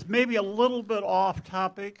question that's maybe a little bit off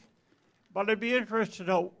topic, but I'd be interested to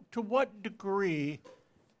know, to what degree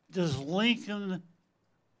does Lincoln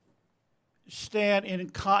stand in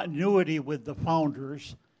continuity with the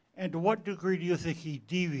founders, and to what degree do you think he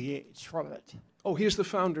deviates from it? Oh, he's the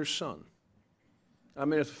founder's son. I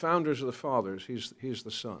mean, if the founders are the fathers, he's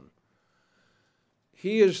the son.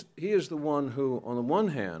 He is the one who, on the one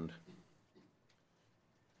hand,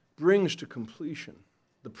 brings to completion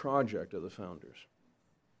the project of the founders.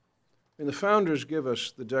 I mean, the founders give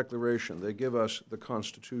us the Declaration, they give us the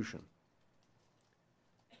Constitution,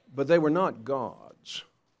 but they were not gods.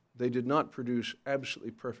 They did not produce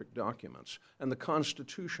absolutely perfect documents. And the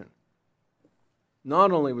Constitution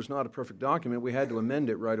not only was not a perfect document, we had to amend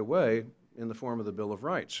it right away in the form of the Bill of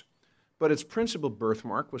Rights, but its principal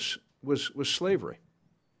birthmark was slavery.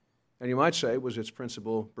 And you might say it was its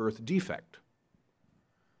principal birth defect.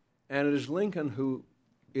 And it is Lincoln who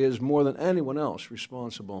is more than anyone else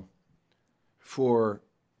responsible for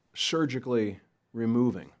surgically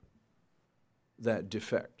removing that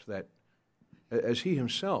defect, that, as he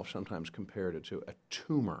himself sometimes compared it to, a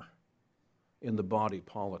tumor in the body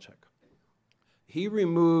politic. He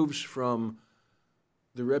removes from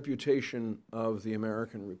the reputation of the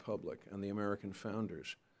American Republic and the American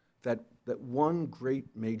founders that one great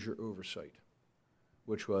major oversight,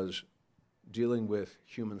 which was dealing with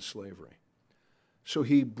human slavery. So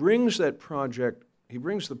he brings that project, he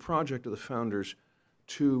brings the project of the founders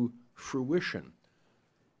to fruition.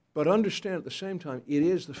 But understand at the same time, it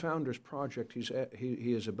is the founders' project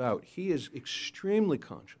he is about. He is extremely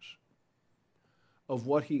conscious of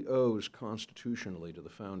what he owes constitutionally to the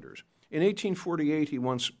founders. In 1848, he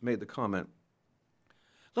once made the comment,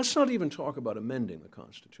 let's not even talk about amending the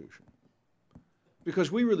Constitution,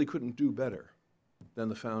 because we really couldn't do better than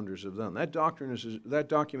the founders have done. That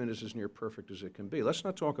document is as near perfect as it can be. Let's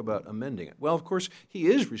not talk about amending it. Well, of course, he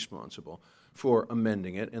is responsible for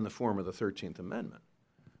amending it in the form of the 13th Amendment,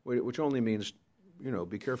 which only means,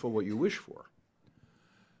 be careful what you wish for.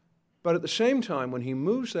 But at the same time, when he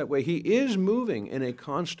moves that way, he is moving in a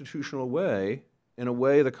constitutional way, in a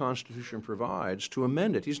way the Constitution provides, to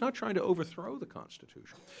amend it. He's not trying to overthrow the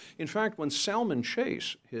Constitution. In fact, when Salmon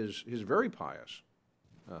Chase, his very pious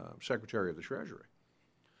Secretary of the Treasury,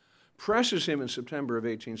 presses him in September of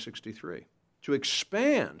 1863 to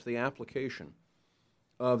expand the application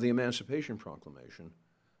of the Emancipation Proclamation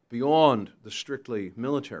beyond the strictly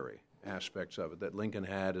military aspects of it that Lincoln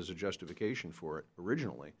had as a justification for it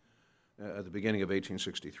originally, at the beginning of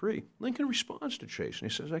 1863, Lincoln responds to Chase,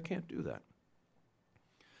 and he says, I can't do that.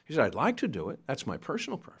 He said, I'd like to do it. That's my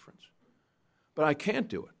personal preference. But I can't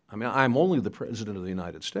do it. I mean, I'm only the President of the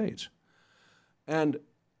United States. And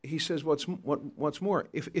he says, what's more,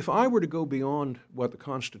 if I were to go beyond what the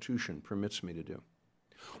Constitution permits me to do,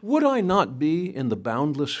 would I not be in the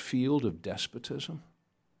boundless field of despotism?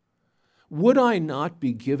 Would I not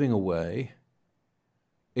be giving away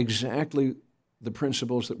exactly the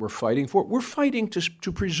principles that we're fighting for? We're fighting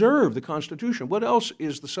to preserve the Constitution. What else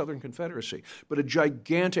is the Southern Confederacy but a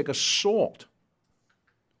gigantic assault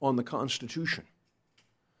on the Constitution?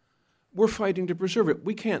 We're fighting to preserve it.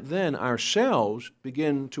 We can't then ourselves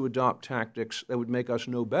begin to adopt tactics that would make us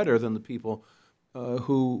no better than the people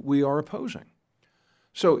who we are opposing.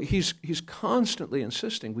 So he's constantly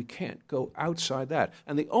insisting we can't go outside that.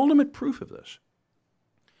 And the ultimate proof of this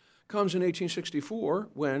comes in 1864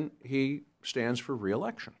 when he stands for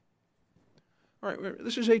re-election. All right,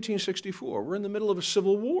 this is 1864. We're in the middle of a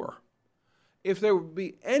civil war. If there would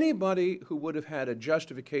be anybody who would have had a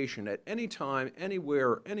justification at any time,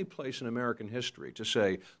 anywhere, any place in American history to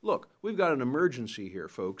say, look, we've got an emergency here,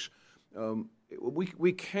 folks.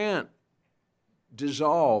 We can't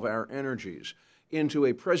dissolve our energies into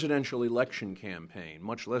a presidential election campaign,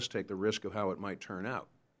 much less take the risk of how it might turn out.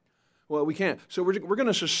 Well, we can't. So we're going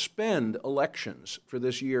to suspend elections for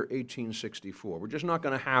this year, 1864. We're just not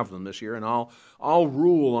going to have them this year, and I'll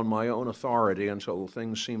rule on my own authority until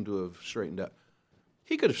things seem to have straightened out.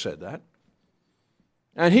 He could have said that.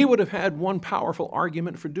 And he would have had one powerful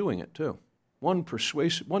argument for doing it, too. One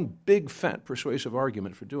big, fat, persuasive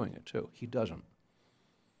argument for doing it, too. He doesn't.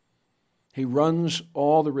 He runs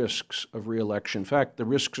all the risks of re-election. In fact, the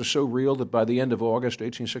risks are so real that by the end of August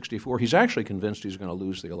 1864, he's actually convinced he's going to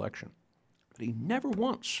lose the election. But he never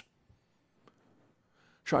once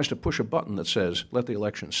tries to push a button that says, let the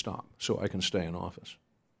election stop so I can stay in office.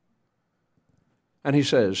 And he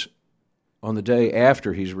says, on the day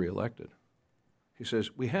after he's reelected, he says,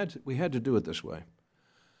 we had to do it this way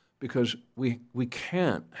because we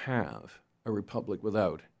can't have a republic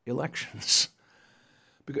without elections.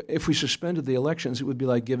 Because if we suspended the elections, it would be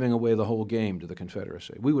like giving away the whole game to the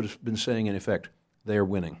Confederacy. We would have been saying, in effect, they're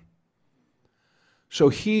winning. So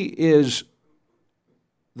he is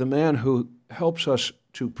the man who helps us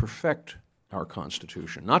to perfect our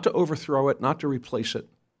Constitution, not to overthrow it, not to replace it.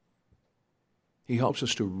 He helps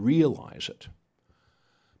us to realize it,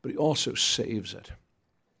 but he also saves it.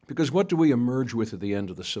 Because what do we emerge with at the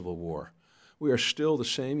end of the Civil War? We are still the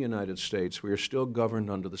same United States. We are still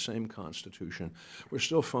governed under the same Constitution. We're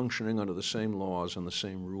still functioning under the same laws and the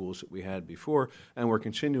same rules that we had before, and we're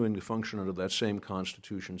continuing to function under that same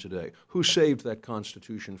Constitution today. Who saved that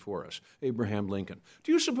Constitution for us? Abraham Lincoln.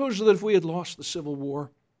 Do you suppose that if we had lost the Civil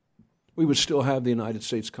War, we would still have the United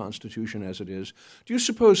States Constitution as it is? Do you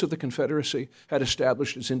suppose that the Confederacy had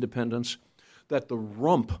established its independence, that the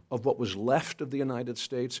rump of what was left of the United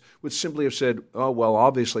States would simply have said, oh, well,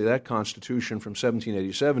 obviously that Constitution from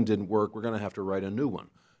 1787 didn't work, we're going to have to write a new one?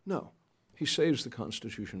 No. He saves the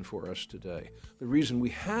Constitution for us today. The reason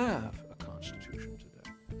we have a Constitution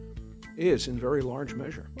today is, in very large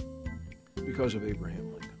measure, because of Abraham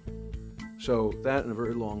Lincoln. So that, in a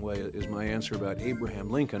very long way, is my answer about Abraham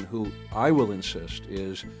Lincoln, who I will insist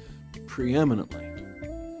is preeminently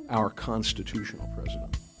our constitutional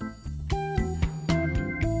president.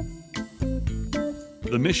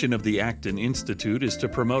 The mission of the Acton Institute is to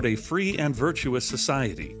promote a free and virtuous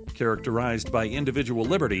society characterized by individual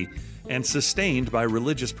liberty and sustained by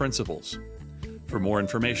religious principles. For more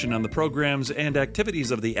information on the programs and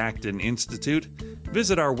activities of the Acton Institute,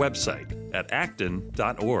 visit our website at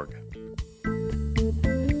acton.org.